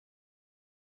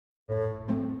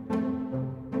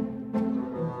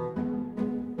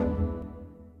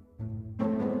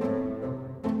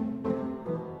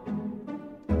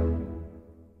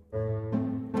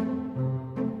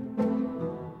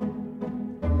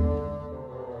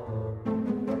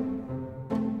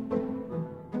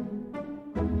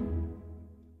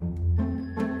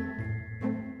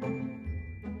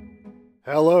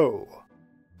Hello,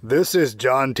 this is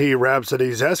John T.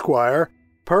 Rhapsodes Esquire,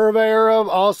 purveyor of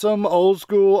awesome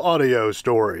old-school audio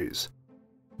stories,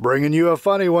 bringing you a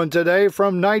funny one today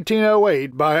from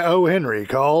 1908 by O. Henry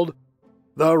called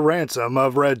The Ransom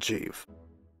of Red Chief.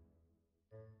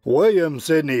 William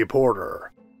Sidney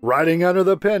Porter, writing under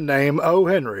the pen name O.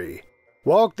 Henry,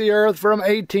 walked the earth from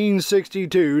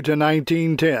 1862 to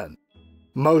 1910,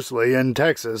 mostly in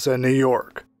Texas and New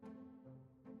York.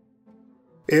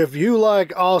 If you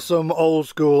like awesome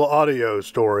old-school audio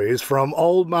stories from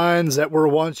old minds that were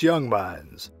once young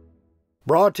minds,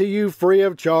 brought to you free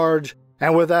of charge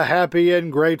and with a happy and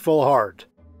grateful heart,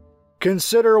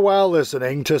 consider while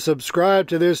listening to subscribe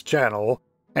to this channel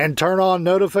and turn on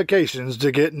notifications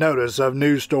to get notice of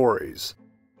new stories.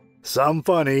 Some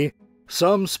funny,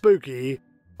 some spooky,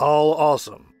 all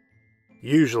awesome.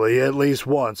 Usually at least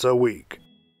once a week.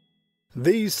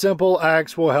 These simple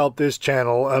acts will help this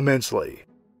channel immensely.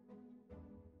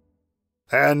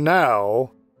 And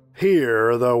now,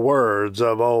 hear the words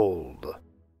of old.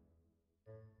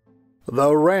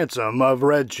 The Ransom of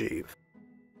Red Chief,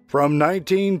 from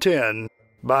 1910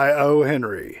 by O.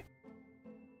 Henry.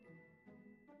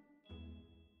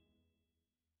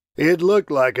 It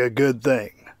looked like a good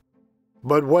thing,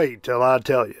 but wait till I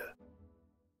tell you.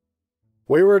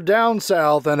 We were down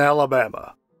south in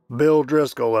Alabama, Bill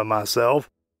Driscoll and myself,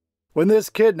 when this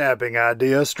kidnapping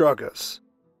idea struck us.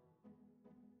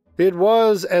 It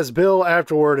was, as Bill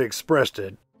afterward expressed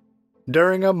it,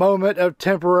 during a moment of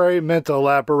temporary mental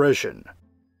apparition.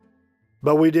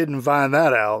 But we didn't find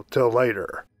that out till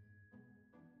later.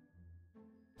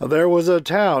 There was a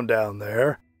town down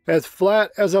there, as flat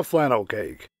as a flannel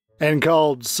cake, and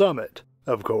called Summit,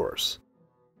 of course.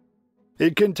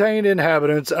 It contained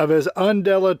inhabitants of as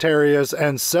undeleterious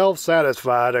and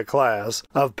self-satisfied a class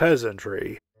of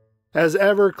peasantry as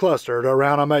ever clustered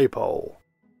around a maypole.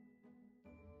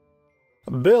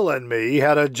 Bill and me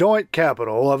had a joint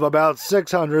capital of about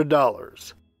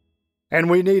 $600, and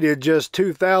we needed just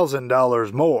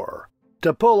 $2,000 more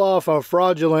to pull off a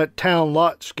fraudulent town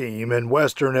lot scheme in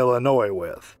western Illinois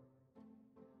with.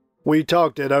 We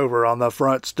talked it over on the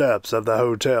front steps of the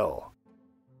hotel.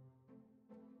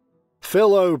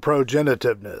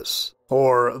 Philoprogenitiveness,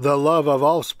 or the love of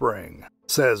offspring,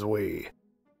 says we,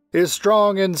 is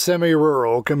strong in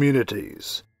semi-rural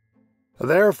communities.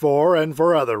 Therefore, and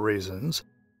for other reasons,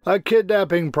 a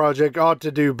kidnapping project ought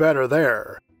to do better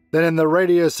there than in the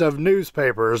radius of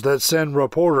newspapers that send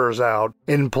reporters out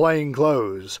in plain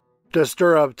clothes to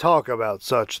stir up talk about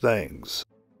such things.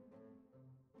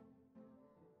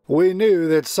 We knew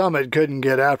that Summit couldn't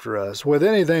get after us with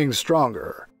anything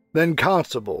stronger than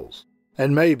constables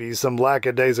and maybe some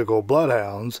lackadaisical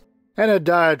bloodhounds and a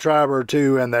diatribe or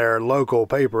two in their local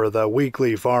paper, the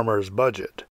Weekly Farmer's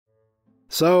Budget.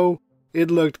 So, it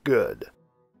looked good.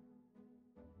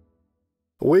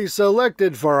 We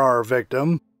selected for our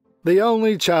victim the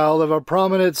only child of a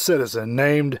prominent citizen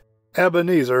named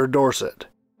Ebenezer Dorset.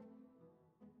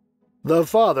 The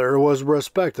father was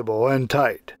respectable and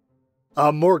tight,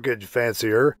 a mortgage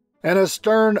fancier and a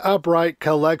stern, upright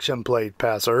collection plate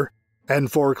passer and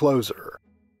forecloser.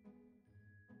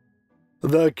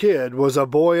 The kid was a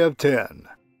boy of 10,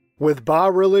 with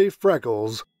bas-relief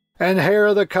freckles and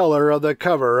hair the color of the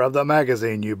cover of the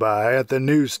magazine you buy at the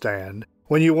newsstand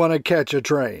when you want to catch a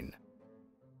train.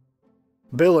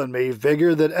 Bill and me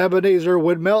figured that Ebenezer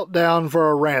would melt down for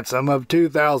a ransom of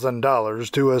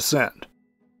 $2,000 to a cent.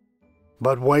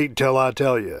 But wait till I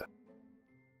tell you.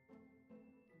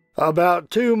 About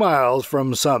 2 miles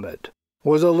from Summit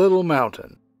was a little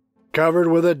mountain, covered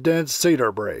with a dense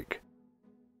cedar brake.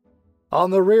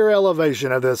 On the rear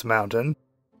elevation of this mountain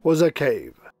was a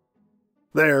cave.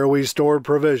 There we stored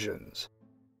provisions.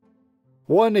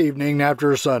 One evening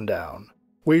after sundown,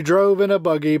 we drove in a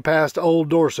buggy past old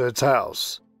Dorset's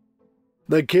house.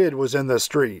 The kid was in the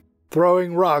street,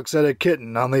 throwing rocks at a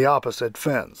kitten on the opposite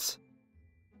fence.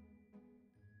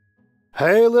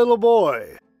 "Hey, little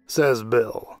boy," says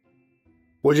Bill.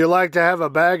 "Would you like to have a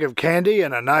bag of candy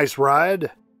and a nice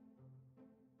ride?"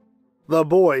 The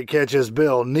boy catches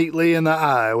Bill neatly in the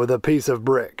eye with a piece of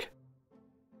brick.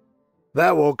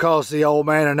 "That will cost the old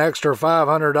man an extra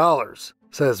 $500,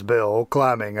 says Bill,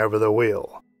 climbing over the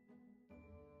wheel.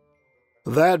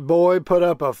 That boy put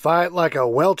up a fight like a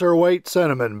welterweight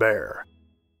cinnamon bear.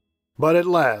 But at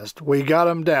last we got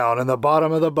him down in the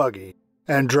bottom of the buggy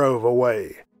and drove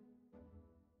away.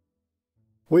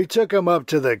 We took him up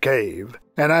to the cave,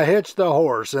 and I hitched the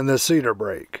horse in the cedar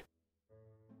brake.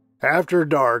 After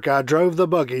dark, I drove the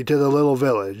buggy to the little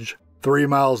village, 3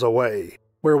 miles away,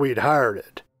 where we'd hired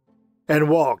it, and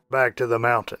walked back to the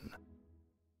mountain.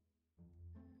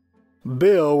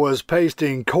 Bill was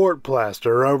pasting court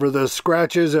plaster over the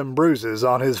scratches and bruises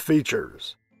on his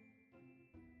features.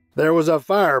 There was a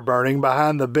fire burning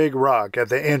behind the big rock at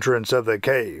the entrance of the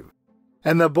cave,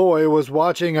 and the boy was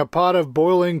watching a pot of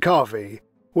boiling coffee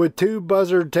with 2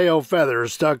 buzzard tail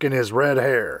feathers stuck in his red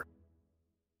hair.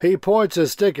 He points a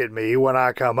stick at me when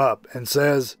I come up and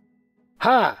says,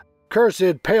 "Hi,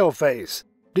 cursed paleface,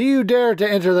 do you dare to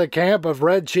enter the camp of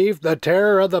Red Chief, the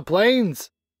terror of the plains?"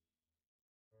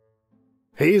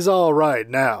 "He's all right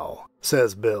now,"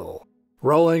 says Bill,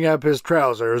 rolling up his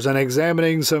trousers and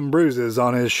examining some bruises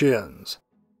on his shins.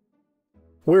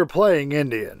 "We're playing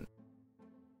Indian.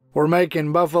 We're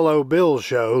making Buffalo Bill's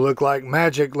show look like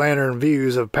magic lantern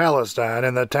views of Palestine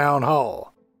in the town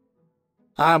hall.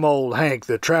 I'm old Hank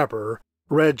the Trapper,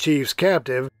 Red Chief's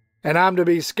captive, and I'm to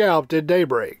be scalped at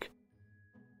daybreak.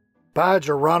 By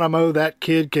Geronimo, that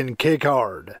kid can kick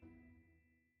hard."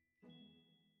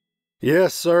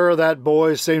 Yes, sir, that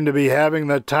boy seemed to be having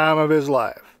the time of his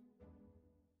life.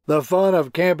 The fun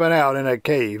of camping out in a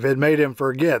cave had made him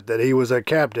forget that he was a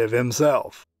captive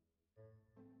himself.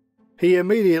 He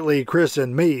immediately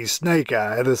christened me Snake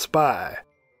Eye the Spy,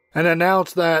 and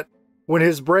announced that, when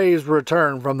his braves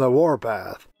returned from the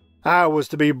warpath, I was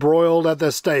to be broiled at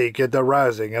the stake at the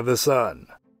rising of the sun.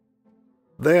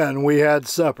 Then we had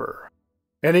supper,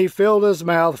 and he filled his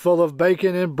mouth full of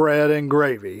bacon and bread and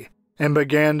gravy, and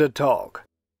began to talk.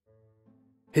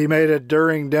 He made a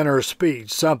during dinner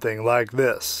speech something like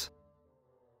this: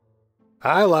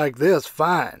 "I like this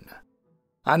fine.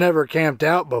 I never camped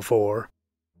out before,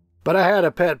 but I had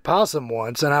a pet possum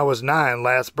once and I was 9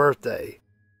 last birthday.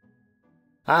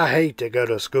 I hate to go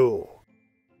to school.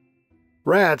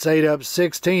 Rats ate up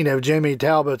 16 of Jimmy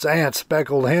Talbot's aunt's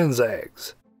speckled hen's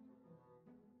eggs.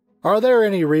 Are there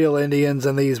any real Indians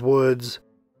in these woods?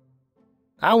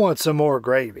 I want some more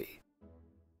gravy.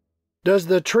 Does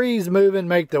the trees moving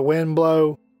make the wind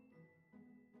blow?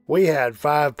 We had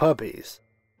 5 puppies.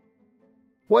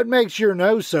 What makes your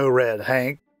nose so red,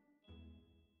 Hank?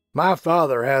 My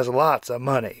father has lots of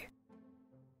money.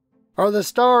 Are the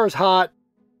stars hot?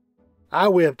 I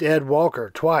whipped Ed Walker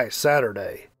twice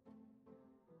Saturday.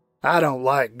 I don't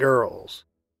like girls.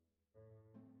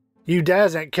 You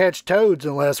dassn't catch toads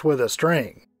unless with a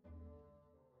string.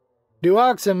 Do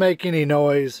oxen make any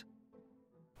noise?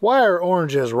 Why are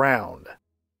oranges round?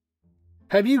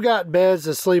 Have you got beds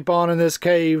to sleep on in this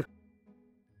cave?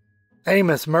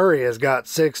 Amos Murray has got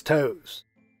 6 toes.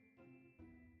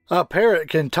 A parrot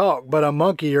can talk, but a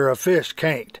monkey or a fish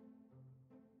can't.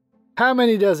 How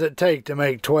many does it take to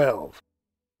make 12?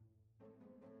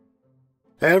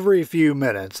 Every few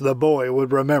minutes the boy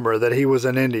would remember that he was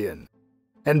an Indian,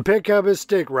 and pick up his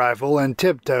stick rifle and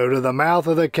tiptoe to the mouth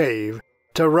of the cave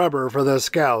to rubber for the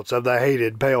scouts of the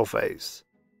hated paleface.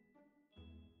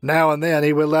 Now and then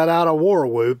he would let out a war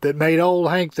whoop that made old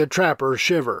Hank the Trapper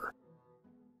shiver.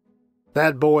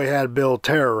 That boy had Bill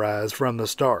terrorized from the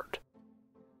start.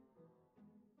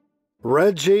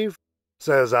 "Red Chief,"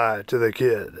 says I to the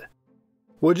kid,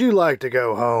 "would you like to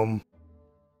go home?"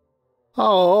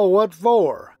 "Oh, what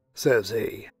for?" says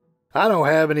he. "I don't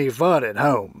have any fun at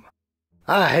home.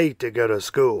 I hate to go to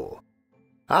school.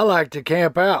 I like to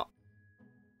camp out.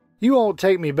 You won't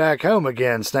take me back home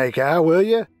again, Snake Eye, will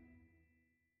you?"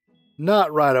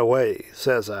 "Not right away,"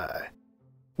 says I.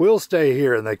 "We'll stay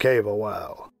here in the cave a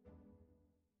while."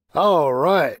 "All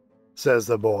right," says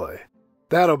the boy.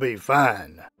 "That'll be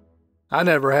fine. I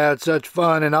never had such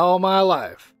fun in all my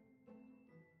life."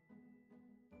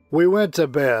 We went to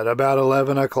bed about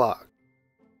 11 o'clock.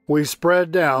 We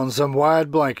spread down some wide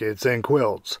blankets and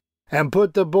quilts and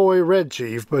put the boy Red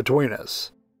Chief between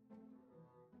us.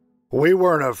 We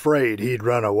weren't afraid he'd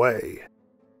run away.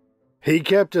 He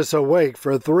kept us awake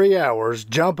for 3 hours,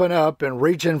 jumping up and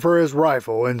reaching for his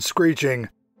rifle and screeching,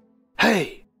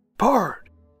 "Hey, Pard!"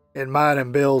 in mine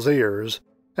and Bill's ears,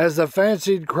 as the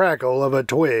fancied crackle of a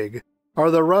twig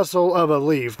or the rustle of a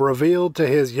leaf revealed to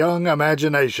his young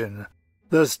imagination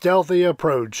the stealthy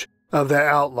approach of the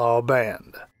outlaw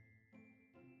band.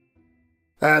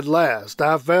 At last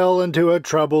I fell into a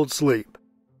troubled sleep,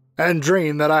 and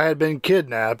dreamed that I had been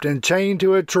kidnapped and chained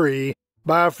to a tree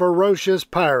by a ferocious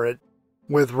pirate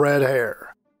with red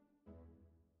hair.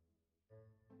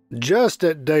 Just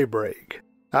at daybreak,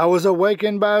 I was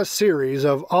awakened by a series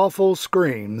of awful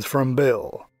screams from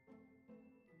Bill.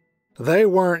 They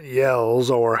weren't yells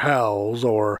or howls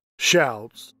or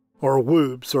shouts or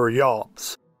whoops or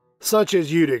yawps, such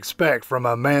as you'd expect from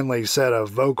a manly set of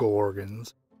vocal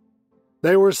organs.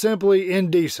 They were simply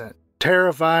indecent,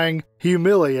 terrifying,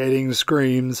 humiliating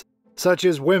screams such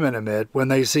as women emit when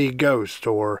they see ghosts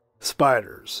or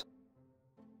spiders.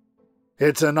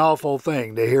 It's an awful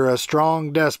thing to hear a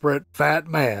strong, desperate, fat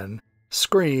man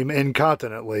scream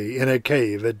incontinently in a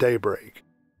cave at daybreak.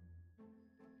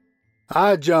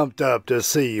 I jumped up to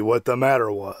see what the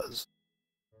matter was.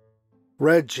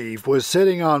 Red Chief was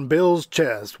sitting on Bill's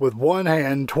chest with one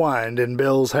hand twined in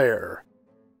Bill's hair.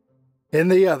 In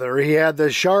the other he had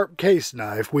the sharp case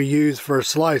knife we use for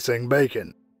slicing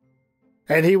bacon,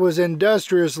 and he was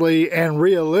industriously and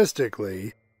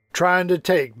realistically trying to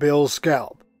take Bill's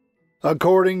scalp,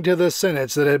 according to the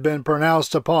sentence that had been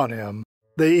pronounced upon him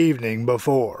the evening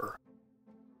before.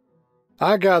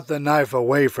 I got the knife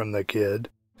away from the kid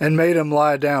and made him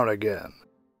lie down again.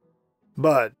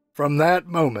 But from that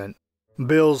moment,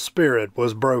 Bill's spirit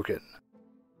was broken.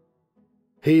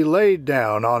 He laid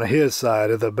down on his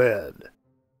side of the bed,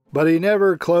 but he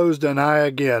never closed an eye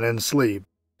again in sleep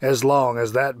as long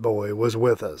as that boy was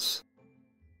with us.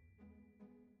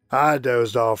 I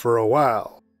dozed off for a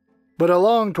while, but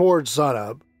along towards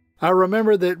sunup, I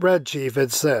remembered that Red Chief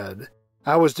had said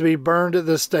I was to be burned at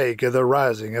the stake at the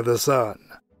rising of the sun.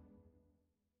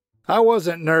 I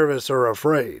wasn't nervous or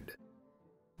afraid,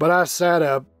 but I sat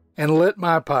up and lit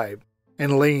my pipe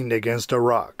and leaned against a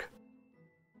rock.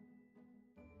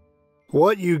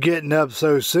 "What you getting up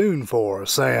so soon for,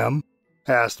 Sam?"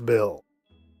 asked Bill.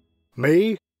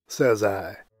 "Me?" says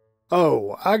I.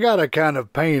 "Oh, I got a kind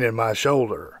of pain in my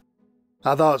shoulder.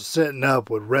 I thought sitting up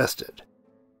would rest it."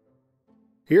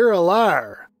 "You're a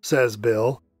liar," says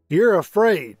Bill. "You're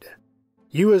afraid.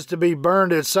 You was to be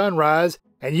burned at sunrise,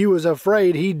 and you was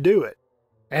afraid he'd do it.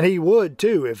 And he would,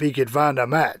 too, if he could find a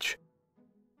match.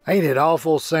 Ain't it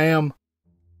awful, Sam?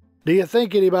 Do you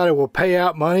think anybody will pay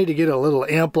out money to get a little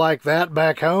imp like that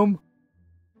back home?"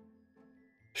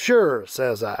 "Sure,"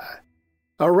 says I.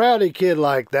 "A rowdy kid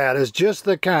like that is just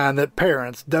the kind that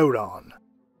parents dote on.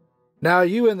 Now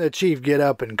you and the chief get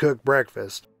up and cook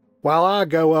breakfast, while I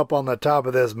go up on the top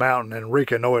of this mountain and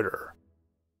reconnoiter."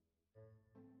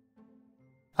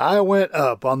 I went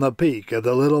up on the peak of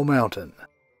the little mountain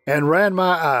and ran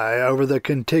my eye over the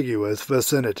contiguous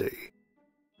vicinity.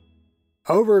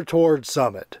 Over toward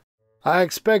summit, I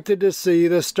expected to see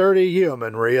the sturdy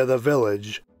yeomanry of the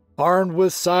village, armed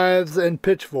with scythes and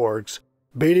pitchforks,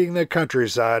 beating the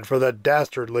countryside for the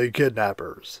dastardly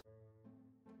kidnappers.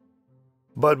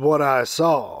 But what I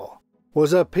saw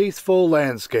was a peaceful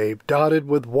landscape dotted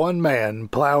with one man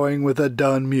plowing with a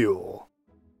dun mule.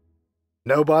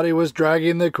 Nobody was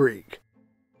dragging the creek.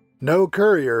 No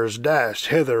couriers dashed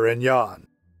hither and yon,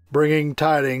 bringing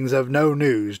tidings of no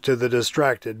news to the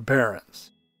distracted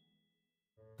parents.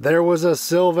 There was a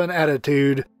sylvan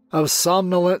attitude of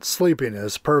somnolent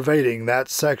sleepiness pervading that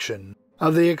section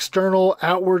of the external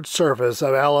outward surface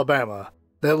of Alabama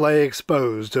that lay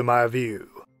exposed to my view.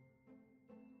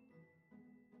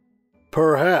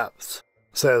 "Perhaps,"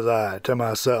 says I to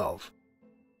myself,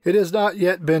 "it has not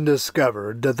yet been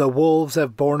discovered that the wolves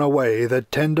have borne away the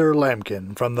tender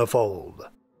lambkin from the fold."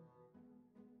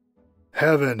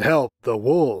 "Heaven help the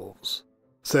wolves,"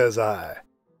 says I,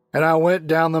 and I went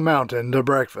down the mountain to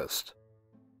breakfast.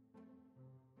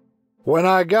 When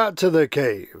I got to the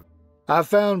cave, I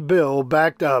found Bill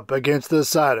backed up against the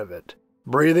side of it,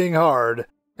 breathing hard,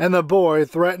 and the boy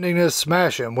threatening to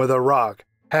smash him with a rock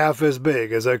half as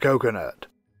big as a coconut.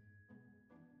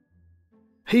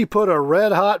 "He put a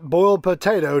red-hot boiled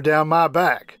potato down my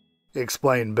back,"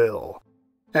 explained Bill,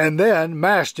 "and then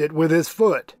mashed it with his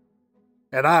foot.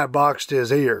 And I boxed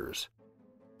his ears.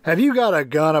 Have you got a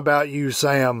gun about you,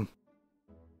 Sam?"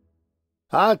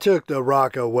 I took the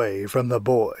rock away from the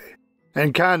boy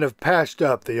and kind of patched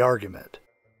up the argument.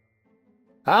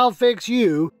 "I'll fix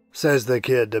you," says the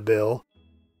kid to Bill.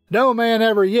 "No man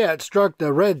ever yet struck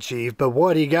the Red Chief but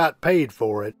what he got paid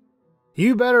for it.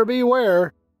 You better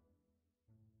beware."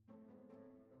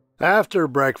 After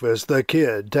breakfast, the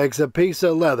kid takes a piece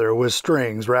of leather with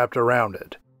strings wrapped around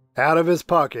it, out of his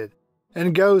pocket,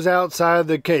 and goes outside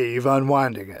the cave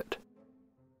unwinding it.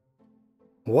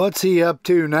 "What's he up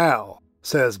to now?"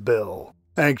 says Bill,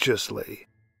 anxiously.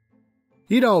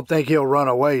 "You don't think he'll run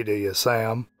away, do you,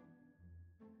 Sam?"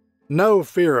 "No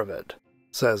fear of it,"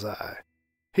 says I.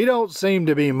 "He don't seem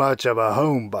to be much of a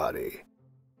homebody.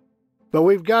 But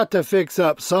we've got to fix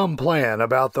up some plan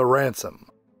about the ransom.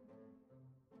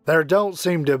 There don't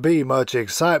seem to be much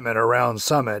excitement around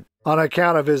Summit on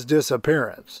account of his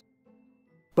disappearance.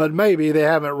 But maybe they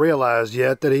haven't realized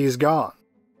yet that he's gone.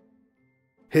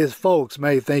 His folks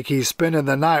may think he's spending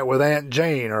the night with Aunt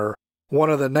Jane or one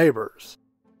of the neighbors.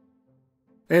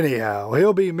 Anyhow,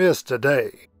 he'll be missed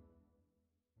today.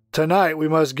 Tonight we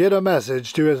must get a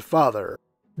message to his father,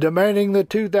 demanding the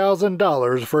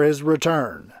 $2,000 for his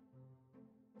return."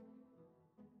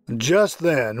 Just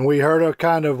then we heard a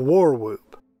kind of war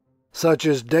whoop, such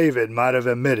as David might have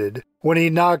emitted when he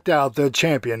knocked out the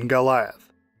champion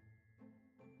Goliath.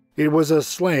 It was a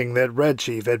sling that Red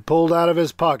Chief had pulled out of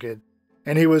his pocket,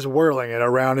 and he was whirling it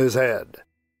around his head.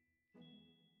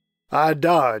 I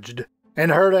dodged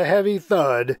and heard a heavy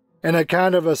thud and a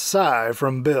kind of a sigh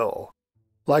from Bill,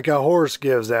 like a horse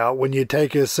gives out when you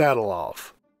take his saddle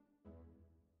off.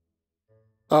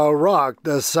 A rock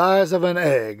the size of an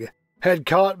egg had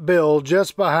caught Bill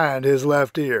just behind his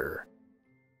left ear.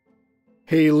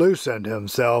 He loosened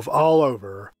himself all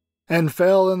over and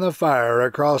fell in the fire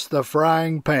across the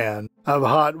frying pan of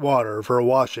hot water for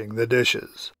washing the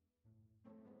dishes.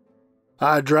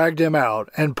 I dragged him out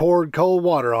and poured cold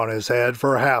water on his head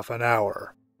for half an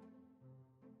hour.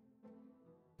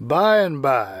 By and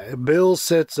by, Bill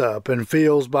sits up and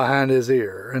feels behind his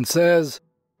ear and says,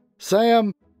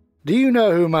 "Sam, do you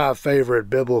know who my favorite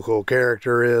biblical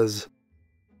character is?"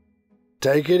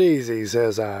 "Take it easy,"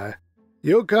 says I.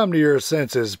 "You'll come to your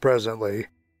senses presently."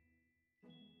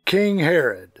 "King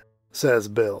Herod," says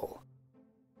Bill.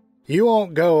 "You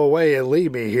won't go away and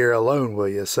leave me here alone, will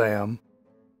you, Sam?"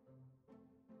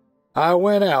 I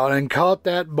went out and caught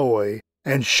that boy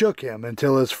and shook him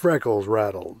until his freckles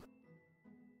rattled.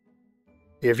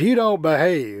 "If you don't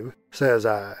behave," says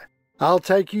I, "I'll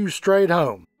take you straight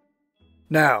home.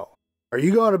 Now, are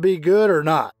you going to be good or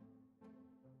not?"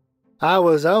 "I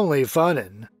was only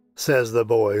funning," says the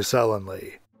boy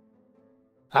sullenly.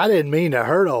 "I didn't mean to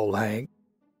hurt old Hank,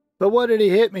 but what did he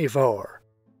hit me for?"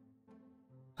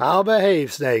 "I'll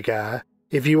behave, Snake Eye,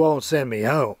 if you won't send me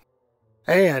home,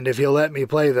 and if you'll let me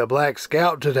play the Black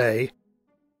Scout today."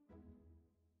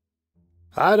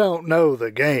 "I don't know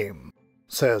the game,"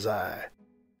 says I.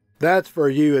 "That's for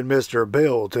you and Mr.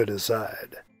 Bill to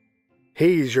decide.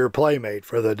 He's your playmate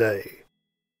for the day.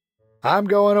 I'm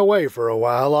going away for a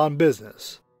while on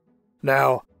business.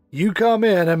 Now, you come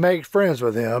in and make friends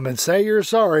with him and say you're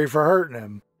sorry for hurting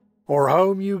him, or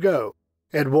home you go,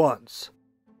 at once."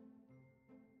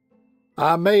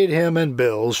 I made him and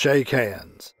Bill shake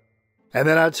hands, and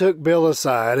then I took Bill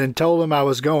aside and told him I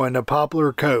was going to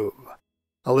Poplar Cove,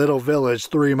 a little village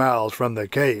 3 miles from the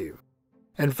cave,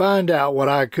 and find out what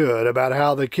I could about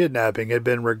how the kidnapping had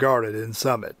been regarded in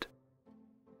Summit.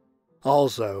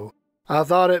 Also, I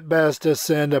thought it best to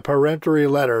send a peremptory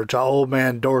letter to Old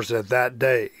Man Dorset that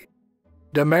day,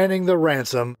 demanding the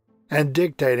ransom and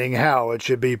dictating how it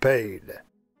should be paid.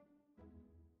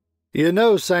 "You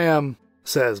know, Sam,"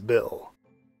 says Bill,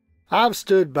 "I've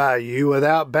stood by you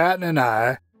without batting an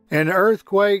eye in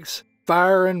earthquakes,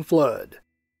 fire, and flood,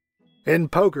 in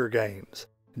poker games,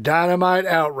 dynamite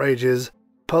outrages,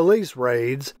 police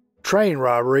raids, train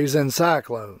robberies, and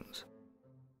cyclones.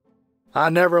 I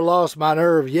never lost my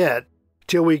nerve yet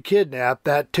till we kidnapped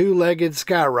that 2-legged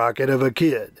skyrocket of a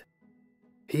kid.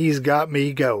 He's got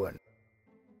me going.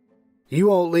 You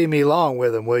won't leave me long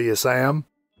with him, will you, Sam?"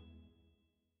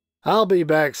 "I'll be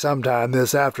back sometime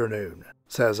this afternoon,"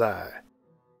 says I.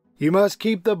 "You must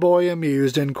keep the boy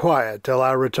amused and quiet till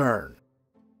I return.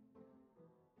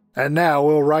 And now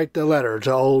we'll write the letter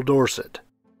to old Dorset."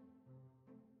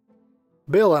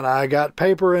 Bill and I got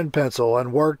paper and pencil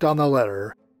and worked on the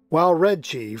letter, while Red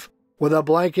Chief, with a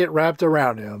blanket wrapped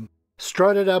around him,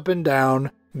 strutted up and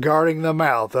down, guarding the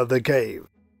mouth of the cave.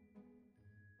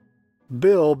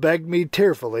 Bill begged me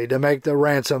tearfully to make the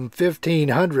ransom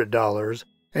 $1,500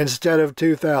 instead of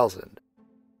 $2,000.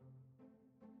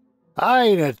 "I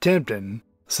ain't attempting,"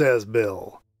 says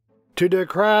Bill, "to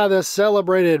decry the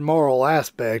celebrated moral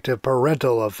aspect of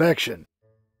parental affection,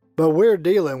 but we're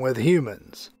dealing with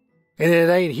humans, and it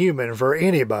ain't human for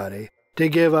anybody to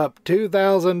give up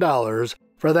 $2,000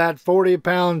 for that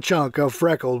 40-pound chunk of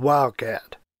freckled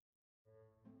wildcat.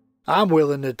 I'm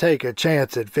willing to take a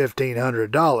chance at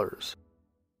 $1,500.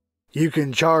 You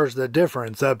can charge the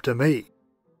difference up to me."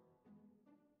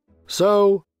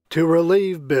 So, to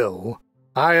relieve Bill,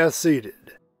 I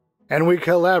acceded, and we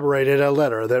collaborated a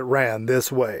letter that ran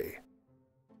this way: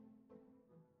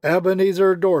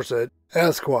 Ebenezer Dorset,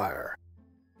 Esquire.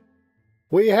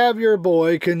 We have your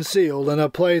boy concealed in a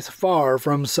place far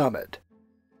from Summit.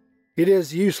 It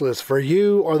is useless for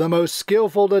you or the most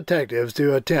skillful detectives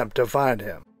to attempt to find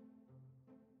him.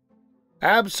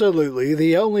 Absolutely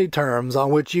the only terms on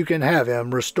which you can have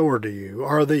him restored to you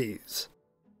are these.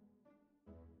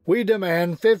 We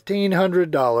demand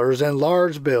 $1,500 in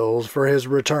large bills for his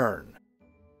return.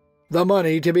 The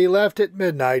money to be left at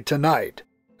midnight tonight,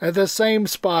 at the same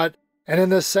spot and in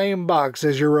the same box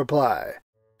as your reply,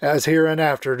 as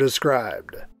hereinafter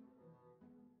described.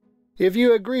 If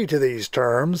you agree to these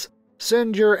terms,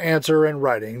 send your answer in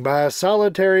writing by a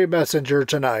solitary messenger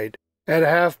tonight at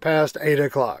 8:30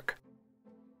 o'clock.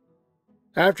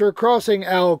 After crossing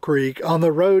Owl Creek on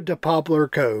the road to Poplar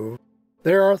Cove,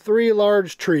 there are 3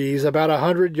 large trees about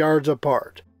 100 yards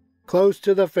apart, close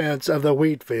to the fence of the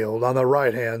wheat field on the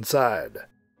right-hand side.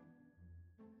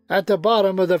 At the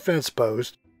bottom of the fence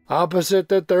post, opposite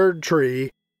the 3rd tree,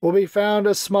 will be found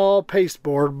a small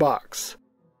pasteboard box.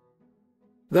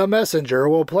 The messenger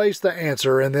will place the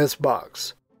answer in this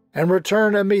box and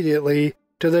return immediately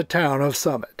to the town of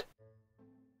Summit.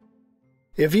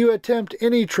 If you attempt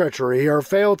any treachery or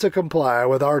fail to comply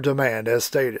with our demand as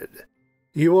stated,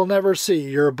 you will never see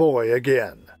your boy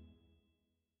again.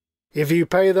 If you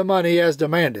pay the money as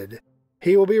demanded,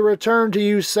 he will be returned to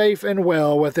you safe and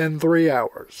well within 3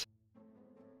 hours.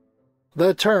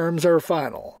 The terms are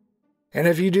final, and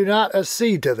if you do not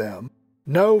accede to them,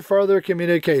 no further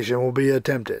communication will be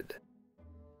attempted.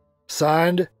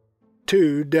 Signed,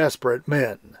 2 Desperate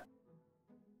Men.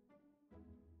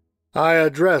 I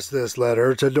addressed this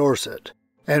letter to Dorset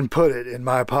and put it in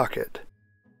my pocket.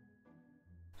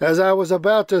 As I was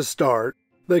about to start,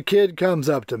 the kid comes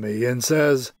up to me and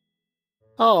says,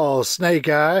 "Oh, Snake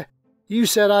Eye, you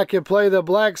said I could play the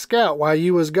Black Scout while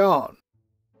you was gone."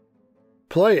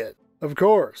 "Play it, of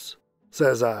course,"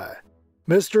 says I.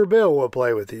 "Mr. Bill will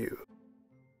play with you."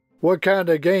 "What kind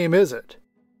of game is it?"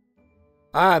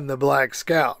 "I'm the Black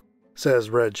Scout," says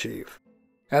Red Chief,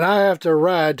 "and I have to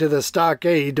ride to the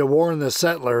stockade to warn the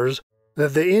settlers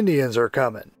that the Indians are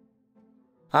coming.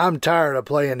 I'm tired of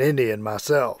playing Indian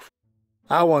myself.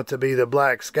 I want to be the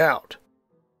Black Scout."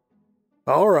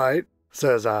 "All right,"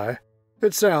 says I.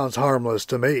 "It sounds harmless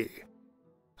to me.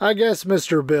 I guess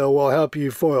Mr. Bill will help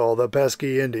you foil the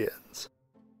pesky Indians."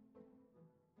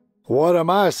 "What am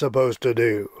I supposed to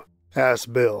do?"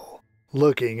 asked Bill,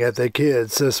 looking at the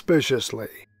kid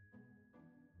suspiciously.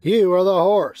 "You are the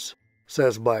horse,"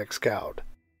 says Black Scout.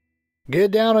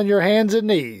 "Get down on your hands and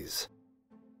knees."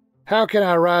 "How can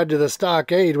I ride to the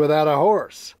stockade without a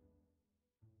horse?"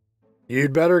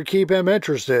 "You'd better keep him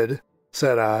interested,"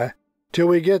 said I, "till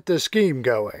we get the scheme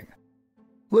going.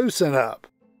 Loosen up."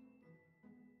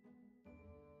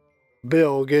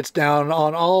 Bill gets down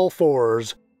on all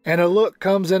fours, and a look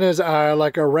comes in his eye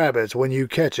like a rabbit's when you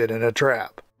catch it in a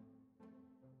trap.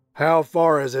 "How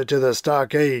far is it to the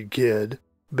stockade, kid?"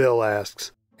 Bill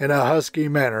asks, in a husky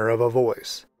manner of a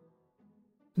voice.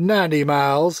 90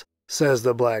 miles, says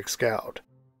the Black Scout.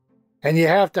 "And you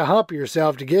have to hump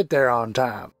yourself to get there on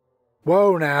time.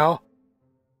 Whoa now."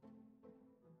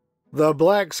 The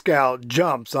Black Scout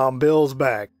jumps on Bill's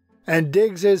back and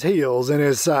digs his heels in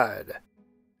his side.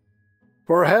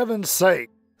 "For heaven's sake,"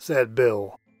 said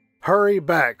Bill, "hurry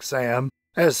back, Sam,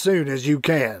 as soon as you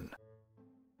can.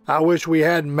 I wish we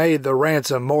hadn't made the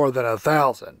ransom more than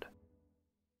 1,000.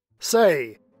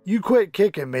 Say, you quit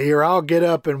kicking me or I'll get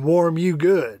up and warm you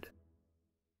good."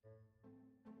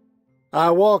 I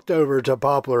walked over to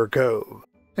Poplar Cove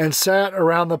and sat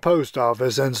around the post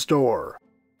office and store,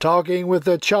 talking with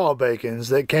the chawbacons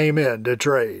that came in to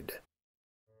trade.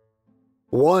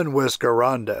 One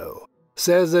whiskerando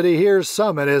says that he hears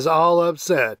Summit is all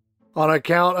upset on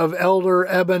account of Elder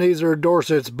Ebenezer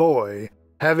Dorset's boy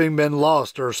having been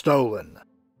lost or stolen.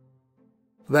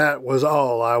 That was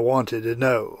all I wanted to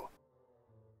know.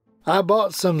 I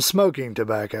bought some smoking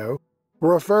tobacco,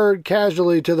 referred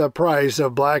casually to the price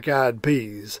of black-eyed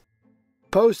peas,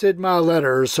 posted my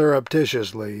letter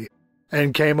surreptitiously,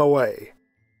 and came away.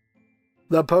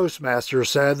 The postmaster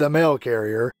said the mail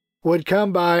carrier would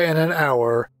come by in an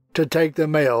hour to take the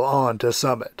mail on to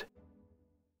Summit.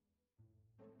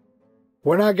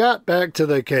 When I got back to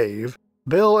the cave,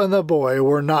 Bill and the boy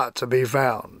were not to be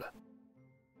found.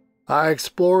 I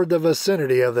explored the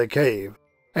vicinity of the cave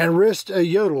and risked a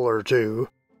yodel or two,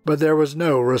 but there was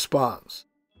no response.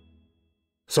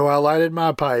 So I lighted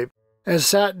my pipe and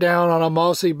sat down on a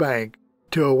mossy bank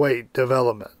to await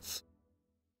developments.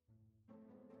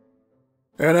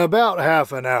 In about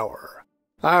half an hour,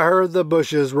 I heard the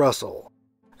bushes rustle,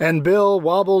 and Bill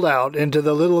wobbled out into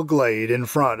the little glade in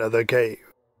front of the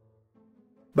cave.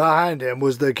 Behind him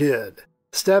was the kid,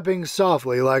 stepping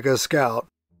softly like a scout,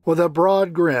 with a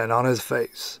broad grin on his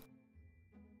face.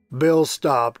 Bill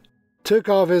stopped, took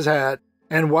off his hat,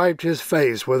 and wiped his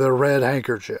face with a red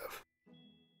handkerchief.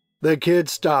 The kid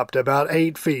stopped about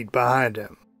 8 feet behind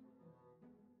him.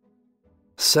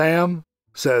 "Sam,"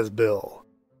 says Bill,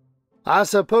 "I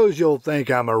suppose you'll think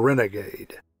I'm a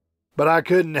renegade, but I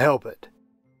couldn't help it.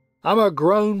 I'm a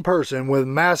grown person with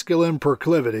masculine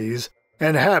proclivities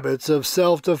and habits of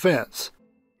self-defense.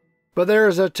 But there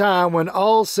is a time when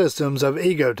all systems of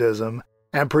egotism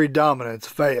and predominance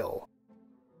fail.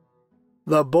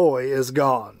 The boy is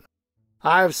gone.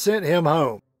 I've sent him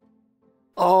home.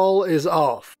 All is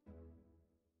off.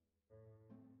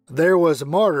 There was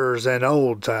martyrs in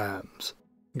old times,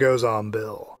 goes on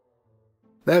Bill,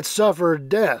 that suffered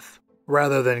death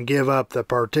rather than give up the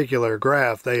particular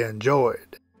graft they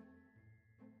enjoyed.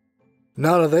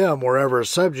 None of them were ever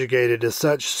subjugated to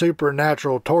such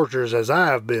supernatural tortures as I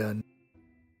have been.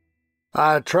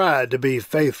 I tried to be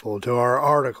faithful to our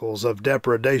articles of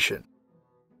depredation,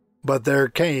 but there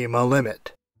came a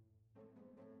limit.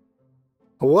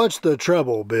 "What's the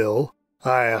trouble, Bill?"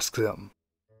 I asked him.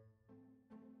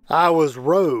 "I was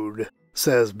rode,"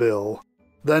 says Bill,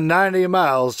 "the 90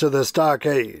 miles to the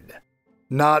stockade,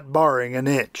 not barring an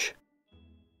inch.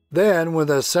 Then, when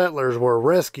the settlers were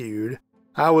rescued,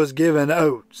 I was given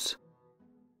oats.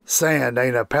 Sand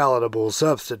ain't a palatable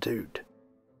substitute.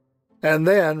 And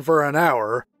then, for an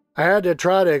hour, I had to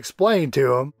try to explain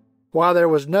to 'em why there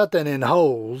was nothing in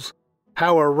holes,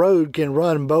 how a road can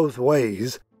run both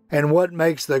ways, and what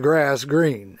makes the grass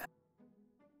green.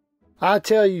 I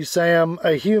tell you, Sam,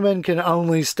 a human can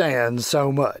only stand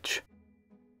so much.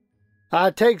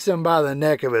 I takes him by the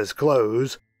neck of his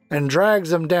clothes and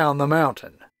drags him down the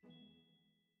mountain.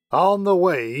 On the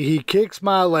way, he kicks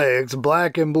my legs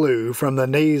black and blue from the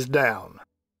knees down,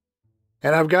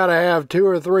 and I've got to have 2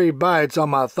 or 3 bites on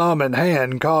my thumb and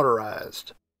hand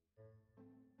cauterized.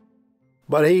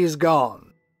 But he's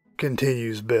gone,"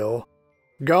 continues Bill,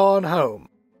 "gone home.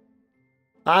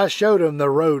 I showed him the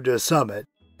road to Summit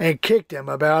and kicked him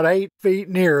about 8 feet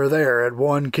nearer there at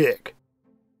one kick.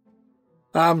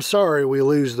 I'm sorry we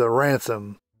lose the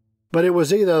ransom, but it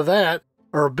was either that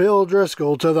or Bill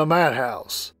Driscoll to the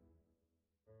madhouse."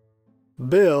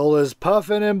 Bill is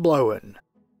puffing and blowing,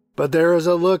 but there is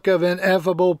a look of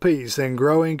ineffable peace and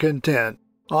growing content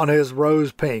on his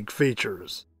rose-pink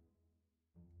features.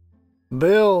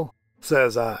 "Bill,"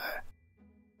 says I,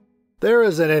 "there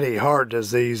isn't any heart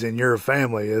disease in your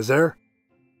family, is there?"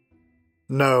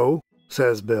 "No,"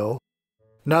 says Bill.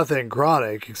 "Nothing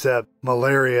chronic except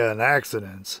malaria and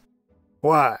accidents.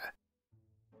 Why?"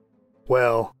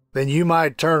 "Well, then you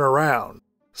might turn around,"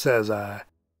 says I,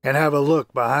 "and have a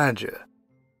look behind you."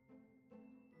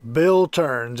 Bill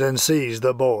turns and sees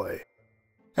the boy,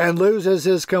 and loses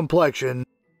his complexion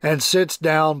and sits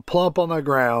down plump on the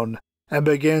ground and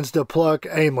begins to pluck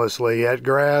aimlessly at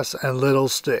grass and little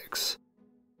sticks.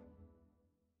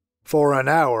 For an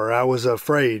hour I was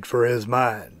afraid for his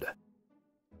mind.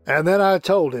 And then I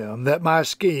told him that my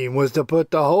scheme was to put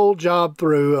the whole job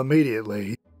through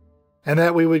immediately, and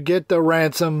that we would get the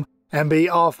ransom and be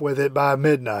off with it by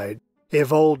midnight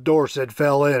if old Dorset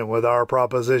fell in with our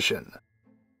proposition.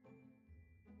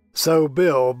 So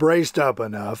Bill braced up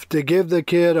enough to give the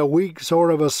kid a weak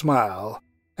sort of a smile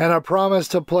and a promise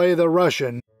to play the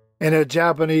Russian in a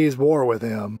Japanese war with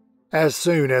him as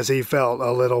soon as he felt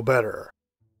a little better.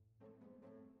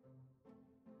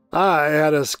 I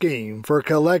had a scheme for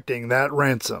collecting that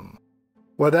ransom,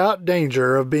 without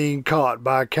danger of being caught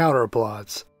by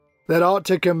counterplots that ought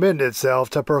to commend itself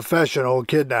to professional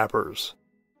kidnappers.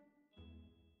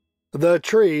 The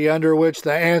tree under which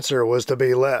the answer was to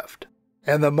be left,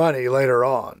 and the money later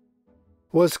on,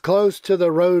 was close to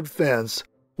the road fence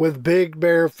with big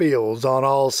bare fields on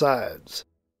all sides.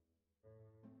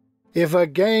 If a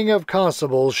gang of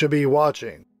constables should be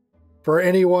watching for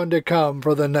anyone to come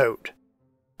for the note,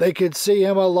 they could see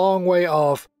him a long way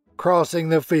off crossing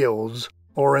the fields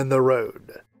or in the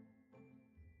road.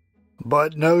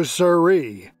 But no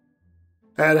siree.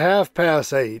 At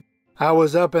 8:30, I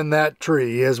was up in that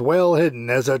tree as well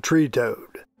hidden as a tree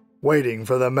toad, waiting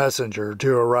for the messenger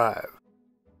to arrive.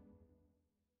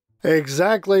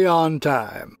 Exactly on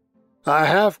time, a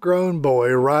half-grown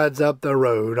boy rides up the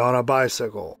road on a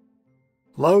bicycle,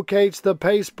 locates the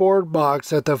pasteboard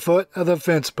box at the foot of the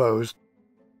fence post,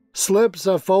 slips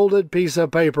a folded piece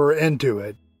of paper into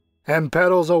it, and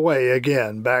pedals away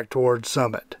again back toward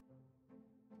Summit.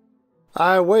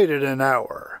 I waited an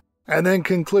hour, and then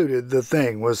concluded the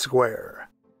thing was square.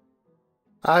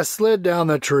 I slid down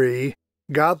the tree,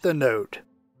 got the note,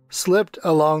 slipped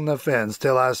along the fence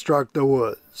till I struck the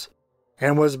woods,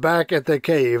 and was back at the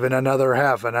cave in another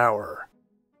half an hour.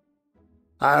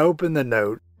 I opened the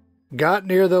note, got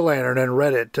near the lantern and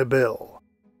read it to Bill.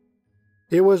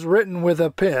 It was written with a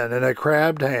pen in a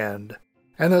crabbed hand,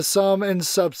 and the sum and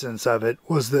substance of it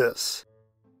was this: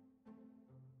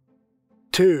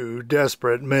 2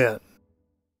 desperate men.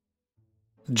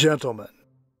 Gentlemen,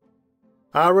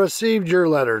 I received your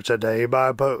letter today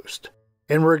by post,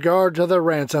 in regard to the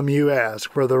ransom you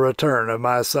asked for the return of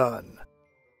my son.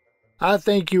 I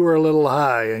think you are a little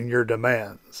high in your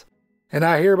demands, and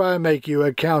I hereby make you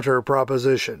a counter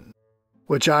proposition,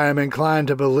 which I am inclined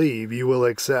to believe you will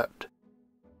accept.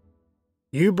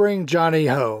 You bring Johnny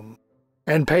home,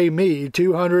 and pay me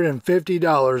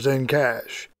 $250 in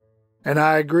cash, and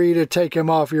I agree to take him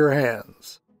off your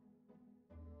hands.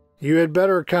 You had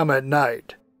better come at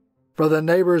night, for the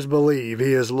neighbors believe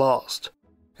he is lost,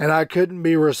 and I couldn't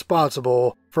be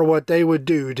responsible for what they would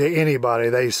do to anybody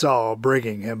they saw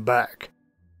bringing him back.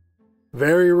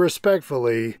 Very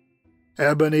respectfully,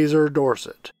 Ebenezer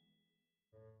Dorset.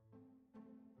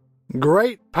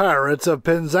 Great pirates of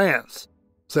Penzance,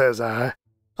 says I,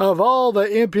 of all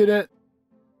the impudent...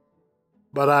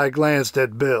 But I glanced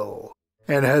at Bill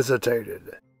and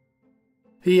hesitated.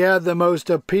 He had the most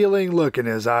appealing look in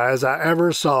his eyes I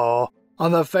ever saw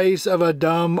on the face of a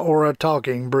dumb or a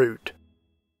talking brute.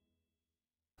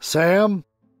 Sam,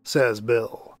 says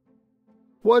Bill,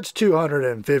 what's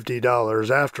 $250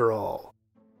 after all?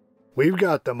 We've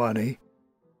got the money.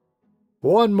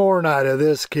 One more night of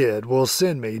this kid will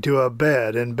send me to a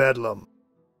bed in Bedlam.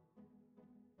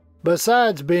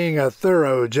 Besides being a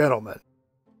thorough gentleman,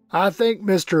 I think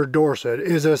Mr. Dorset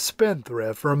is a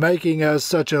spendthrift for making us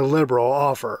such a liberal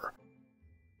offer.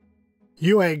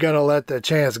 You ain't gonna let the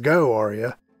chance go, are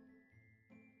you?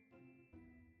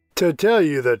 To tell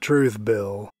you the truth,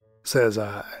 Bill, says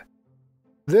I,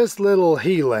 this little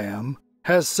he-lamb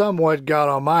has somewhat got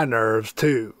on my nerves,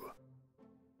 too.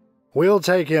 We'll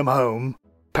take him home,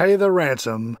 pay the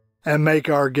ransom, and make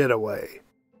our getaway.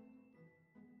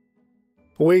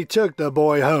 We took the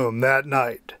boy home that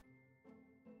night.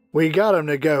 We got him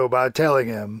to go by telling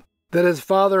him that his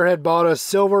father had bought a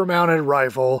silver-mounted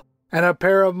rifle and a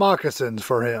pair of moccasins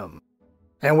for him,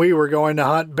 and we were going to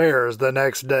hunt bears the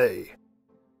next day.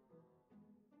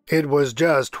 It was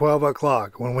just 12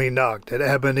 o'clock when we knocked at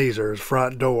Ebenezer's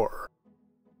front door.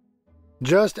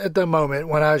 Just at the moment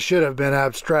when I should have been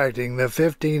abstracting the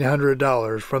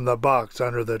 $1,500 from the box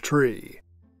under the tree,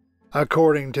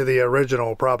 according to the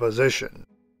original proposition,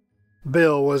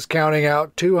 Bill was counting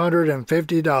out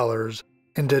 $250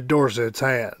 into Dorset's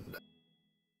hand.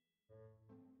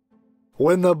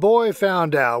 When the boy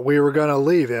found out we were going to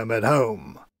leave him at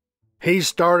home, he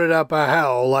started up a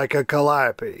howl like a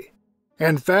calliope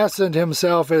and fastened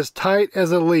himself as tight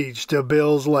as a leech to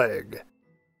Bill's leg.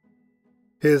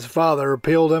 His father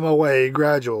peeled him away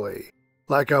gradually,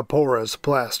 like a porous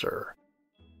plaster.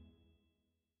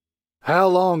 How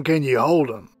long can you hold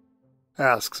him?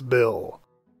 Asks Bill.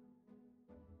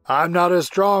 I'm not as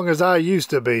strong as I used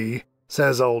to be,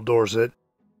 says old Dorset,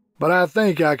 but I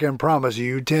think I can promise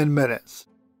you 10 minutes.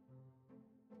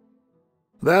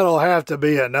 That'll have to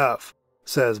be enough,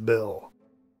 says Bill.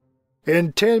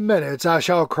 In 10 minutes I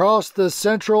shall cross the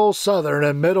central, southern,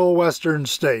 and middle western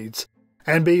states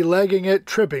and be legging it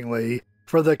trippingly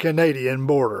for the Canadian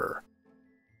border.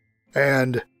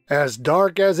 And as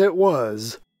dark as it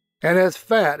was, and as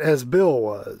fat as Bill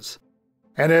was,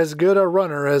 and as good a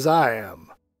runner as I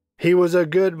am, he was a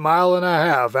good mile and a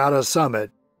half out of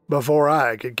Summit before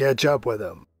I could catch up with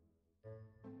him.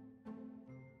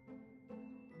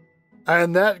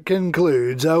 And that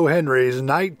concludes O. Henry's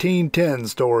 1910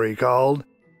 story called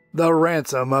The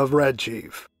Ransom of Red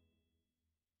Chief.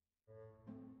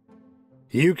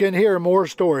 You can hear more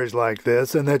stories like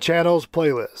this in the channel's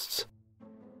playlists.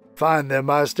 Find them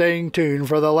by staying tuned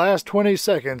for the last 20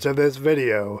 seconds of this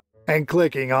video and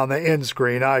clicking on the end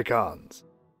screen icons.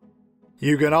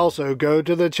 You can also go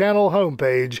to the channel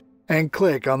homepage and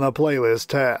click on the playlist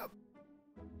tab.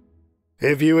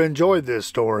 If you enjoyed this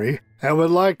story and would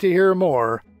like to hear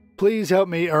more, please help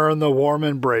me earn the warm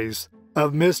embrace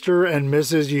of Mr. and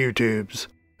Mrs. YouTubes,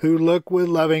 who look with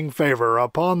loving favor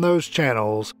upon those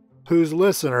channels whose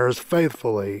listeners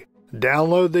faithfully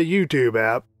download the YouTube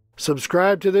app,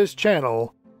 subscribe to this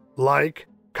channel, like,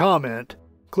 comment,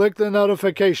 click the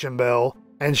notification bell,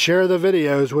 and share the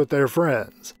videos with their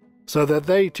friends, so that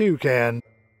they too can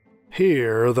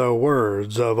hear the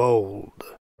words of old.